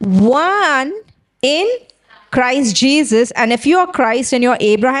one in Christ Jesus. And if you are Christ and you're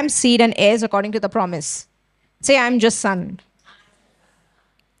Abraham's seed and heirs according to the promise. Say, I'm just son.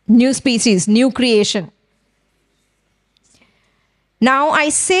 New species, new creation. Now I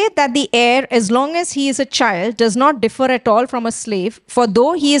say that the heir, as long as he is a child, does not differ at all from a slave, for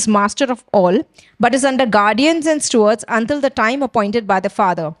though he is master of all, but is under guardians and stewards until the time appointed by the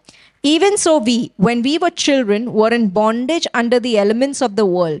Father. Even so we, when we were children, were in bondage under the elements of the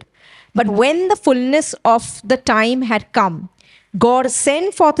world. But when the fullness of the time had come, God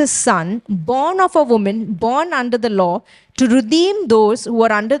sent forth his Son, born of a woman, born under the law, to redeem those who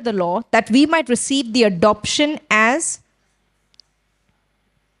were under the law, that we might receive the adoption as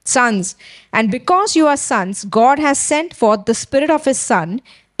sons. And because you are sons, God has sent forth the Spirit of his Son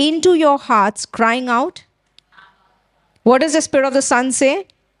into your hearts, crying out. What does the Spirit of the Son say?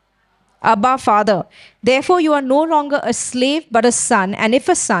 Abba, Father. Therefore you are no longer a slave, but a son. And if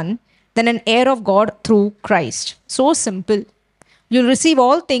a son, then an heir of God through Christ. So simple. You'll receive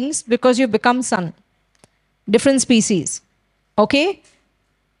all things because you become son. Different species. Okay?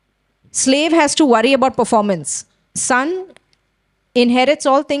 Slave has to worry about performance. Son inherits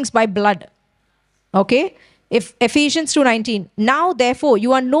all things by blood. Okay? If Ephesians 2:19. Now, therefore,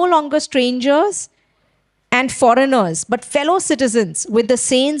 you are no longer strangers and foreigners, but fellow citizens with the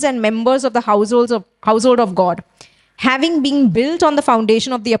saints and members of the household of God, having been built on the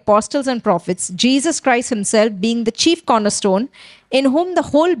foundation of the apostles and prophets, Jesus Christ himself being the chief cornerstone, in whom the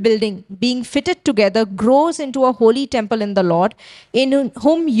whole building, being fitted together, grows into a holy temple in the Lord, in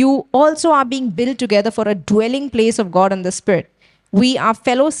whom you also are being built together for a dwelling place of God and the Spirit. We are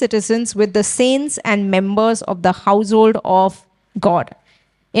fellow citizens with the saints and members of the household of God.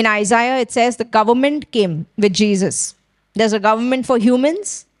 In Isaiah, it says the government came with Jesus. There's a government for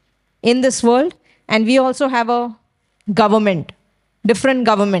humans in this world, and we also have a government, different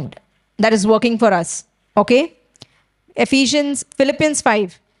government that is working for us. Okay? Philippians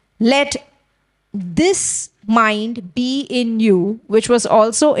 5. Let this mind be in you, which was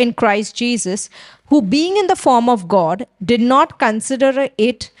also in Christ Jesus, who being in the form of God, did not consider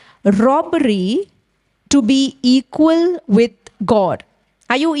it robbery to be equal with God.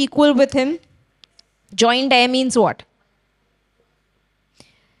 Are you equal with him? Joint heir means what?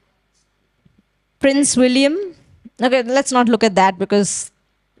 Prince William. Okay, let's not look at that because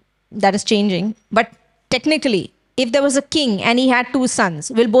that is changing. But technically, if there was a king and he had two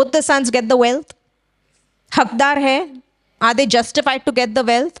sons, will both the sons get the wealth? Hakdar hai? Are they justified to get the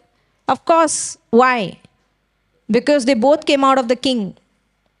wealth? Of course. Why? Because they both came out of the king.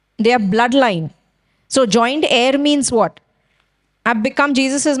 They are bloodline. So joint heir means what? I've become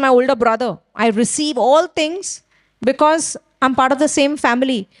Jesus as my older brother. I receive all things because I'm part of the same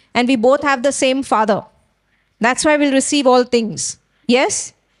family and we both have the same father. That's why we'll receive all things.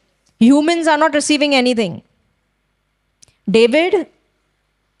 Yes? Humans are not receiving anything. David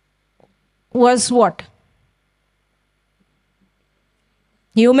was what?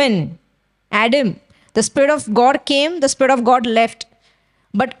 Human. Adam. The Spirit of God came, the Spirit of God left.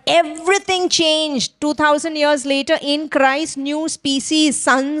 But everything changed. 2000 years later, in Christ, new species,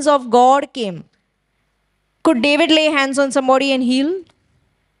 sons of God came. Could David lay hands on somebody and heal?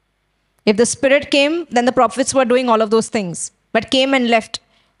 If the Spirit came, then the prophets were doing all of those things, but came and left.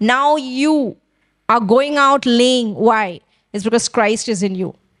 Now you are going out laying. Why? It's because Christ is in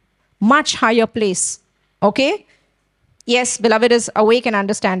you. Much higher place. Okay? Yes, beloved, is awake and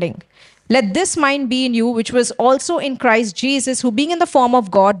understanding. Let this mind be in you, which was also in Christ Jesus, who being in the form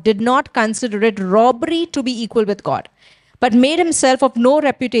of God, did not consider it robbery to be equal with God, but made himself of no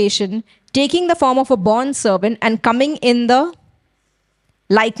reputation, taking the form of a bond servant and coming in the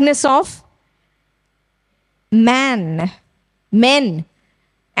likeness of man, men,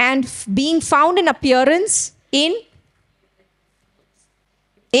 and being found in appearance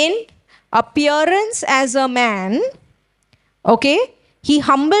as a man. Okay, he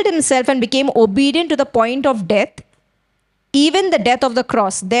humbled himself and became obedient to the point of death, even the death of the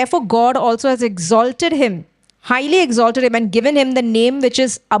cross. Therefore God also has exalted him, highly exalted him, and given him the name which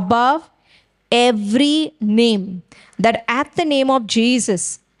is above every name, that at the name of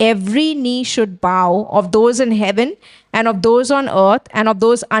Jesus every knee should bow, of those in heaven and of those on earth and of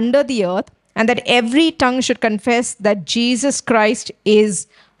those under the earth, and that every tongue should confess that Jesus Christ is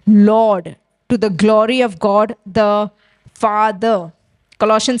Lord, to the glory of God the Father.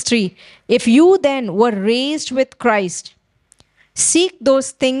 Colossians 3. If you then were raised with Christ, seek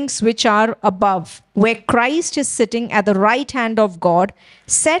those things which are above, where Christ is sitting at the right hand of God.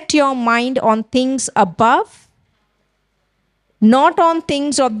 Set your mind on things above, not on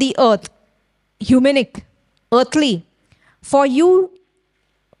things of the earth, humanic, earthly. For you,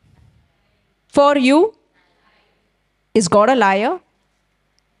 for you, is God a liar?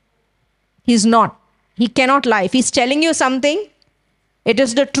 He's not. He cannot lie. If he's telling you something, it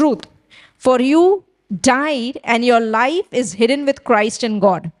is the truth. For you died, and your life is hidden with Christ in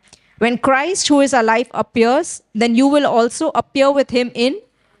God. When Christ, who is alive, appears, then you will also appear with him in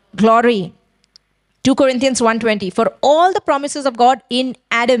glory. 2 Corinthians 1:20. For all the promises of God in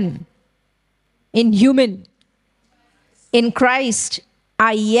Adam, in human, in Christ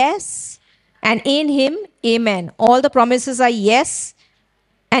are yes, and in him, amen. All the promises are yes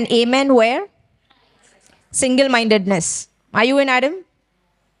and amen. Where? Single mindedness. Are you in Adam?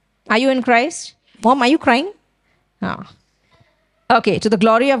 Are you in Christ? Mom, are you crying? Ah. Okay, to the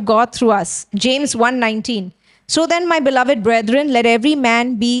glory of God through us. James 1:19. So then, my beloved brethren, let every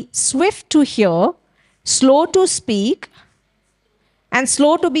man be swift to hear, slow to speak, and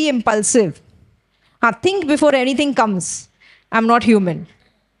slow to be impulsive. Think before anything comes. I'm not human,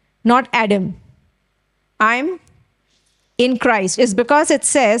 not Adam. I'm in Christ. Is because it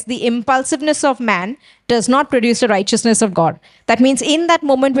says the impulsiveness of man does not produce the righteousness of God. That means in that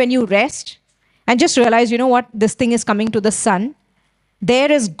moment when you rest and just realize, you know what, this thing is coming to the sun,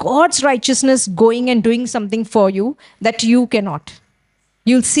 there is God's righteousness going and doing something for you that you cannot.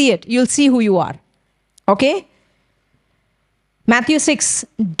 You'll see it. You'll see who you are. Okay? Matthew 6.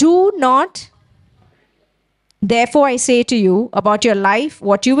 Do not, therefore I say to you, about your life,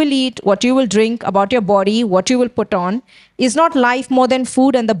 what you will eat, what you will drink, about your body, what you will put on. Is not life more than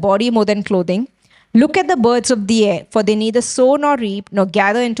food, and the body more than clothing? Look at the birds of the air, for they neither sow nor reap nor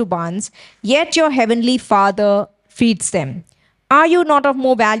gather into barns, yet your heavenly Father feeds them. Are you not of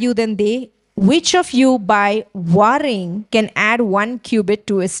more value than they? Which of you by worrying can add 1 cubit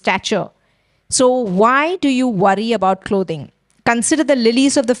to his stature? So why do you worry about clothing? Consider the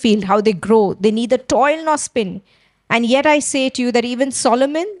lilies of the field, how they grow. They neither toil nor spin. And yet I say to you that even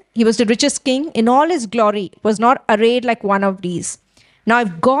Solomon, he was the richest king in all his glory, was not arrayed like one of these. Now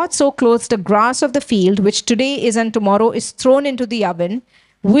if God so clothes the grass of the field, which today is and tomorrow is thrown into the oven,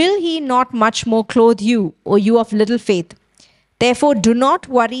 will he not much more clothe you, O you of little faith? Therefore, do not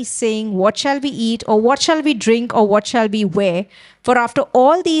worry, saying, what shall we eat, or what shall we drink, or what shall we wear? For after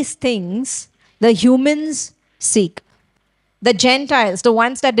all these things, the humans seek. The Gentiles, the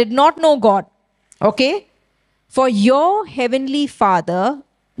ones that did not know God. Okay? For your heavenly Father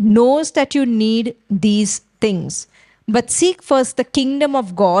knows that you need these things. But seek first the kingdom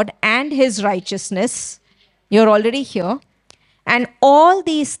of God and his righteousness. You're already here. And all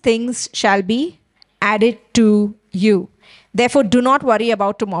these things shall be added to you. Therefore, do not worry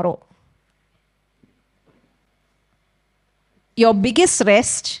about tomorrow. Your biggest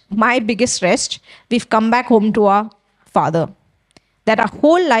rest, my biggest rest, we've come back home to our Father. That our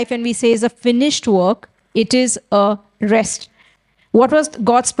whole life, when we say is a finished work, it is a rest. What was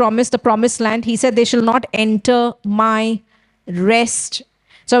God's promise, the promised land? He said, they shall not enter my rest.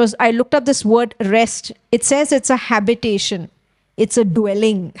 So I looked up this word rest. It says it's a habitation. It's a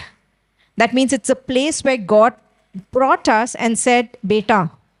dwelling. That means it's a place where God brought us and said,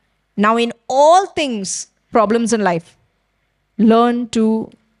 Beta, now in all things, problems in life, learn to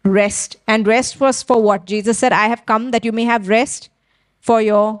rest. And rest was for what? Jesus said, I have come that you may have rest for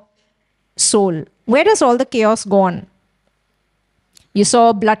your soul. Where does all the chaos go on? You saw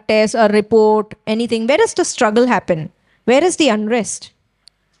a blood test, a report, anything. Where does the struggle happen? Where is the unrest?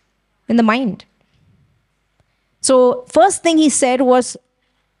 In the mind. So, first thing he said was,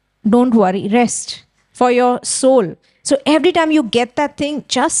 don't worry, rest for your soul. So, every time you get that thing,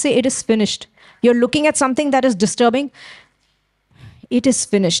 just say it is finished. You're looking at something that is disturbing, it is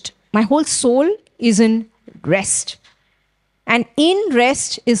finished. My whole soul is in rest. And in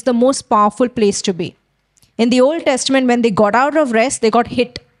rest is the most powerful place to be. In the Old Testament, when they got out of rest, they got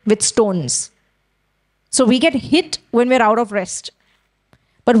hit with stones. So we get hit when we're out of rest.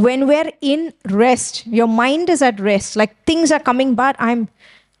 But when we're in rest, your mind is at rest. Like things are coming, but I'm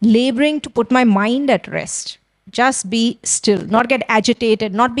laboring to put my mind at rest. Just be still, not get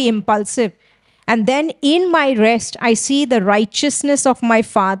agitated, not be impulsive. And then in my rest, I see the righteousness of my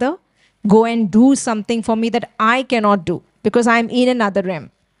Father go and do something for me that I cannot do because I'm in another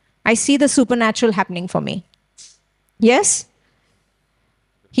realm. I see the supernatural happening for me. Yes?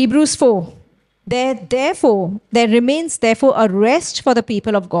 Hebrews 4. There remains therefore a rest for the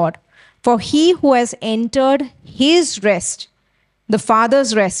people of God. For he who has entered his rest, the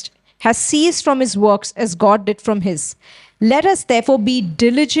Father's rest, has ceased from his works as God did from his. Let us therefore be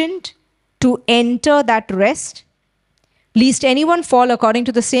diligent to enter that rest, lest anyone fall according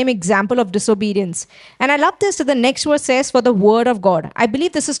to the same example of disobedience. And I love this that the next verse says, for the word of God. I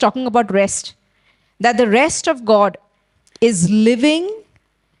believe this is talking about rest. That the rest of God is living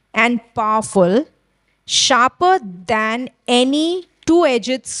and powerful, sharper than any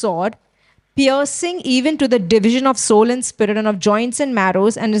two-edged sword, piercing even to the division of soul and spirit and of joints and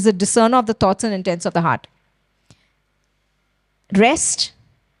marrows, and is a discerner of the thoughts and intents of the heart. Rest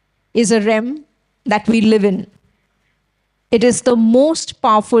is a realm that we live in. It is the most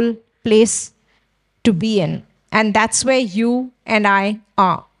powerful place to be in. And that's where you and I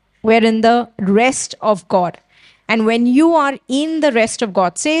are. We're in the rest of God. And when you are in the rest of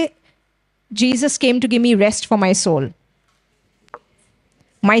God, say, Jesus came to give me rest for my soul.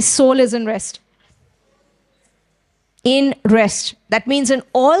 My soul is in rest. In rest. That means in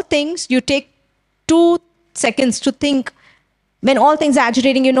all things, you take 2 seconds to think. When all things are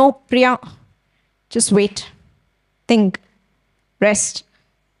agitating, Priya, just wait. Think. Rest.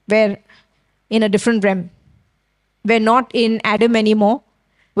 We're in a different realm. We're not in Adam anymore.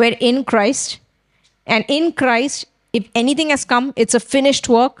 We're in Christ. And in Christ, if anything has come, it's a finished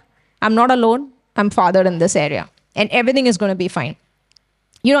work. I'm not alone. I'm fathered in this area. And everything is going to be fine.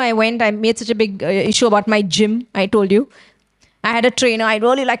 I made such a big issue about my gym, I told you. I had a trainer. I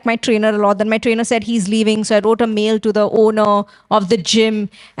really liked my trainer a lot. Then my trainer said he's leaving. So I wrote a mail to the owner of the gym.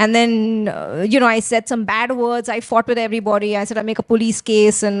 And then, I said some bad words. I fought with everybody. I said I'll make a police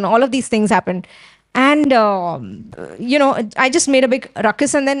case. And all of these things happened. And, I just made a big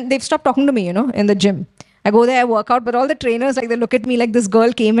ruckus. And then they've stopped talking to me, in the gym. I go there, I work out. But all the trainers, they look at me like this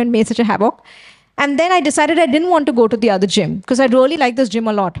girl came and made such a havoc. And then I decided I didn't want to go to the other gym because I really like this gym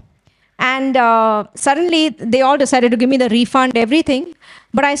a lot. And suddenly, they all decided to give me the refund, everything.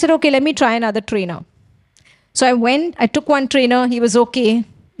 But I said, okay, let me try another trainer. So I took one trainer. He was okay.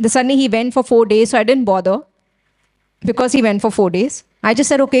 Suddenly, he went for 4 days. So I didn't bother because he went for 4 days. I just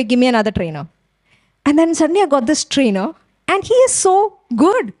said, okay, give me another trainer. And then suddenly, I got this trainer. And he is so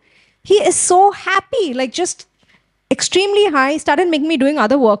good. He is so happy, like just extremely high. He started making me doing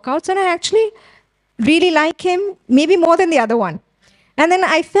other workouts. And I actually really like him, maybe more than the other one. And then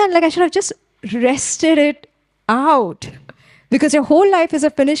I felt like I should have just rested it out because your whole life is a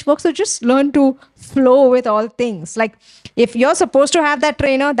finished work. So just learn to flow with all things. Like if you're supposed to have that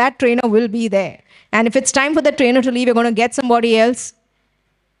trainer will be there. And if it's time for the trainer to leave, you're going to get somebody else.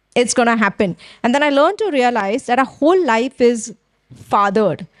 It's going to happen. And then I learned to realize that our whole life is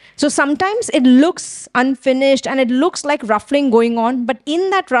fathered. So sometimes it looks unfinished and it looks like ruffling going on. But in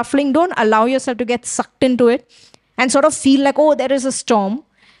that ruffling, don't allow yourself to get sucked into it and sort of feel like, oh, there is a storm.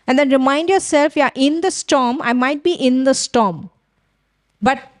 And then remind yourself, yeah, in the storm, I might be in the storm.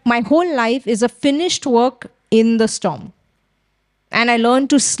 But my whole life is a finished work in the storm. And I learned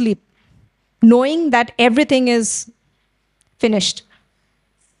to sleep, knowing that everything is finished.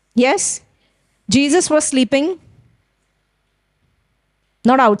 Yes, Jesus was sleeping,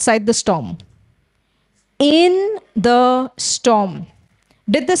 not outside the storm. In the storm.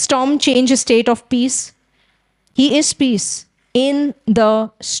 Did the storm change his state of peace? He is peace in the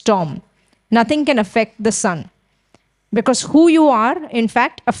storm. Nothing can affect the sun. Because who you are, in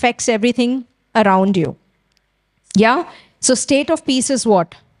fact, affects everything around you. Yeah? So state of peace is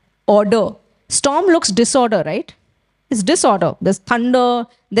what? Order. Storm looks disorder, right? It's disorder. There's thunder,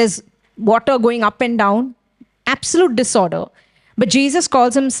 there's water going up and down. Absolute disorder. But Jesus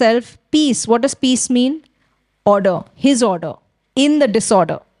calls himself peace. What does peace mean? Order. His order. In the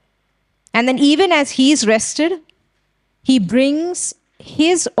disorder. And then even as he's rested, he brings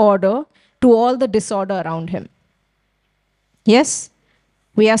his order to all the disorder around him. Yes?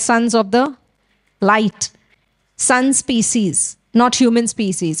 We are sons of the light. Sun species, not human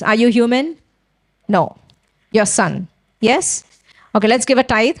species. Are you human? No. Your son. Yes? Okay, let's give a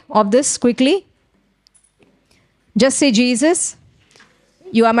tithe of this quickly. Just say, Jesus,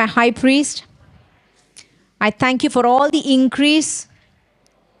 you are my high priest. I thank you for all the increase,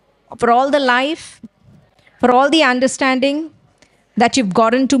 for all the life, for all the understanding that you've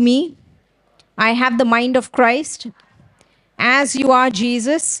gotten to me. I have the mind of Christ. As you are,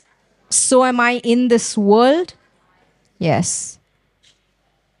 Jesus, so am I in this world. Yes.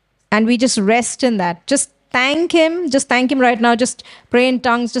 And we just rest in that. Just thank Him. Just thank Him right now. Just pray in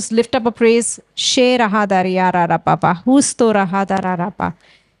tongues. Just lift up a praise. She rahadariya papa. Husto rahadarapa.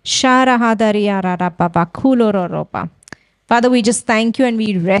 Sha rahadariya papa. Kulororopa. Father, we just thank you and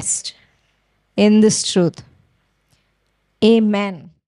we rest in this truth. Amen.